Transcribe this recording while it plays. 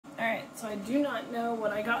Alright, so I do not know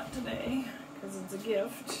what I got today, because it's a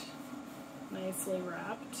gift, nicely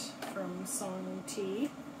wrapped, from Song Tea.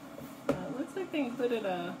 It looks like they included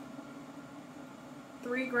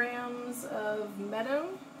 3 grams of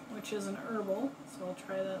meadow, which is an herbal, so I'll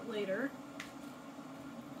try that later.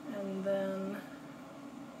 And then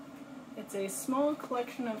it's a small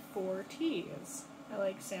collection of 4 teas. I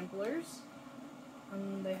like samplers.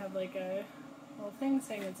 And they have like a little thing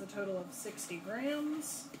saying it's a total of 60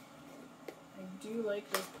 grams. I do like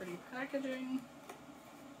this pretty packaging.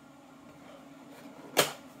 So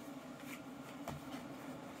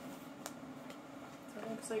it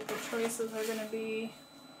looks like the choices are going to be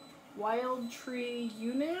Wild Tree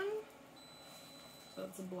Yunnan. So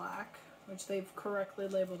it's a black, which they've correctly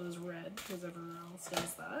labeled as red because everyone else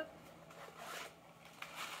does that.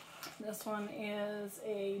 This one is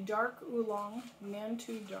a dark oolong,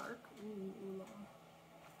 Mantu dark oolong.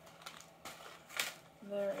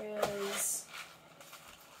 There is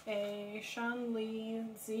a Shanli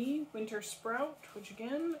Zi winter sprout, which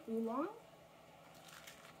again, oolong.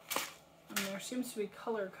 And there seems to be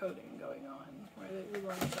color coding going on, where the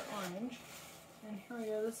oolongs are orange. And here we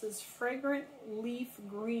go, this is Fragrant Leaf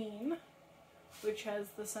Green, which has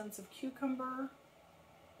the sense of cucumber,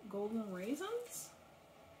 golden raisins.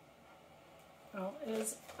 Well, it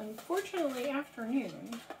is unfortunately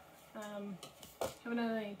afternoon. Haven't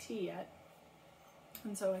had any tea yet.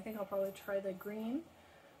 And so I think I'll probably try the green.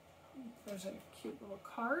 There's a cute little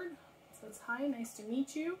card. It says, "Hi, nice to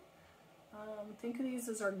meet you. Think of these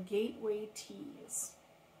as our gateway teas."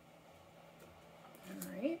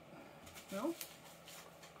 Alright. Well,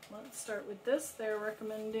 let's start with this. They're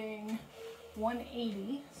recommending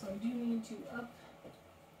 180, so I do need to up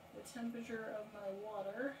the temperature of my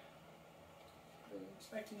water. I'm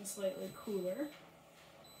expecting slightly cooler.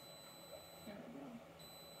 There we go.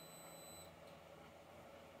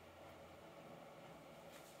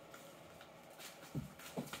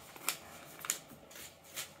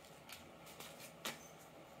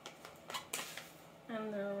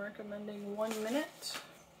 And they're recommending 1 minute.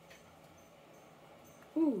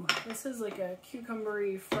 Ooh, this is like a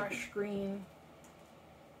cucumbery fresh green.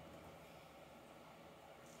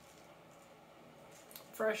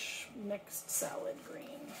 Fresh mixed salad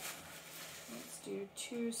green. Let's do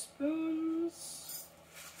 2 spoons.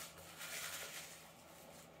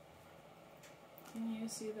 Can you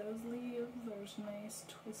see those leaves? There's nice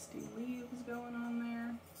twisty leaves going on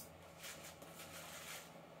there.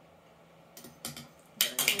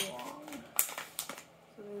 Very long.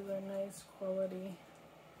 So these are nice quality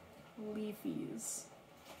leafies.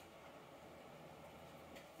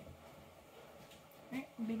 Alright,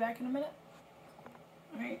 I'll be back in a minute.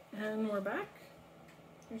 Alright, and we're back.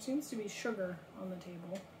 There seems to be sugar on the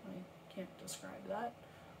table. I can't describe that,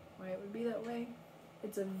 why it would be that way.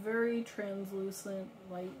 It's a very translucent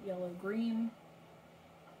light yellow-green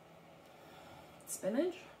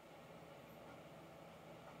spinach.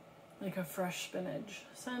 Like a fresh spinach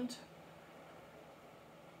scent.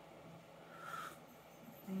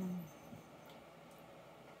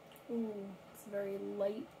 Ooh, it's very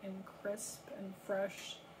light and crisp and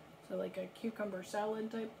fresh. So like a cucumber salad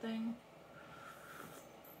type thing.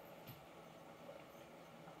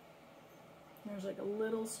 There's like a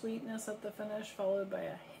little sweetness at the finish, followed by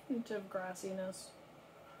a hint of grassiness.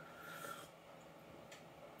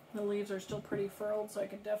 The leaves are still pretty furled, so I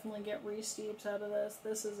could definitely get re-steeps out of this.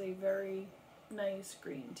 This is a very nice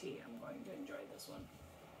green tea. I'm going to enjoy this one.